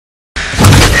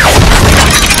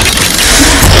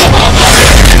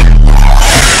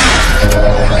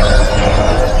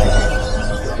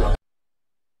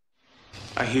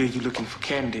hear you looking for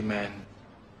CandyMan.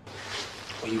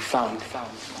 Well, you found it.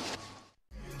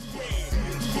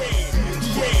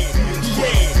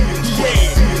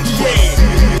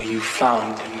 Well, you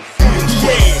found him.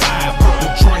 I put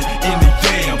the joint in the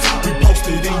yams. We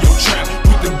posted in your trap.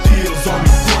 Put them deals on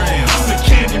the gram. I'm the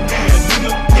CandyMan,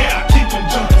 nigga. Yeah, I keep them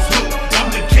junkies hooked.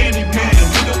 I'm the CandyMan,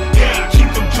 nigga. Yeah, I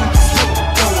keep them junkies hooked.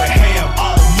 Throwing ham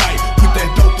all night. Put that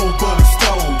dope over the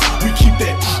stove. We keep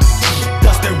that.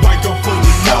 Dust that white girl for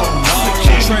the nose. I'm the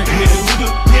CandyMan, nigga.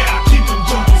 Yeah, I keep them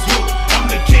junkies hooked. I'm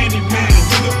the CandyMan,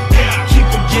 nigga. Yeah, I keep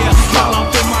them junkies hooked. All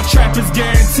off in my trap is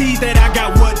guaranteed that I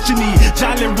got what you need.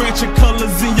 Jolly Rancher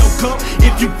colors in your cup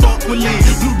if you fuck with lean.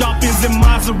 Blue Dolphins and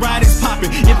Maseratis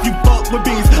poppin' if you fuck with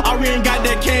beans. REHAB ain't got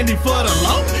that candy for the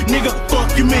low. Nigga,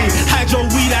 fuck you mean. Hydro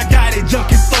weed, I